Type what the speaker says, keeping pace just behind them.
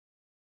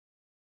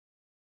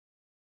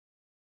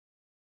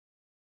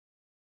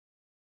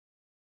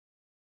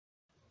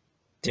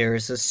There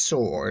is a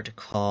sword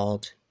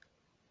called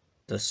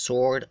the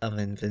Sword of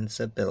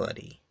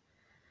Invincibility.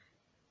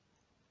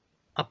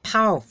 A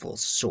powerful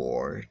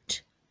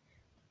sword,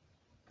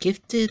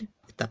 gifted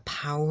with the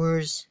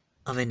powers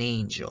of an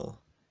angel.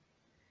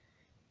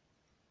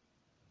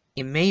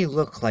 It may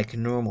look like a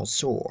normal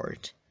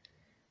sword,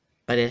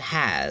 but it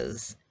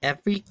has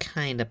every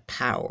kind of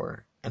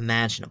power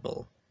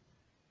imaginable.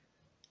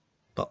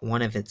 But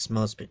one of its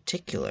most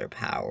particular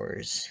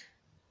powers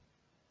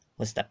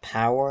was the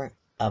power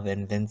of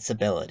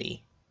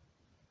invincibility.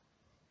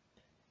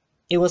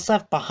 It was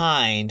left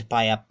behind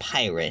by a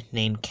pirate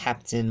named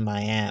Captain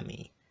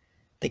Miami,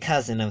 the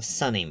cousin of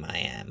Sunny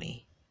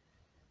Miami.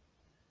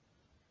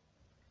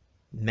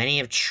 Many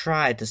have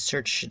tried to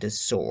search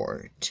this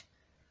sword,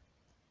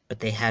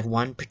 but they had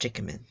one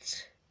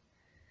predicament.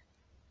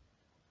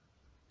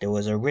 There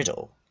was a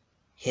riddle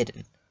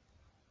hidden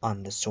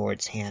on the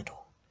sword's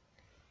handle.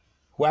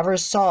 Whoever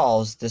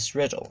solves this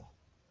riddle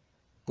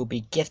will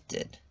be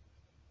gifted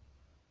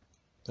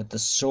with the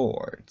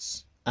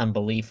sword's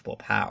unbelievable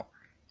power.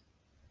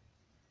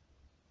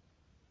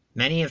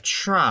 Many have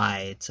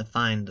tried to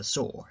find the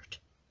sword,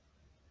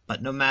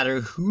 but no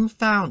matter who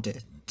found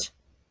it,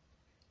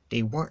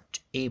 they weren't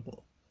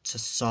able to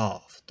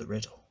solve the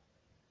riddle.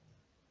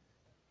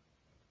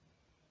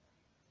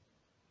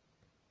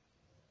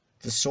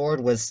 The sword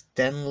was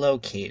then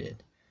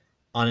located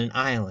on an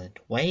island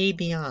way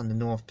beyond the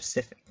North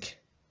Pacific,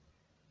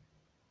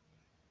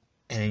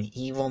 and an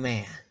evil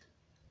man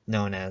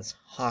known as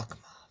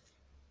Hawkmoth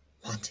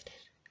wanted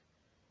it.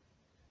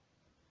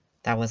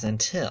 That was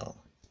until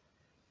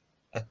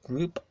a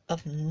group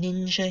of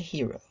ninja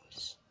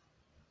heroes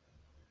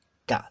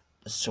got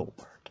the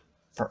sword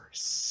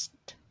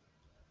first.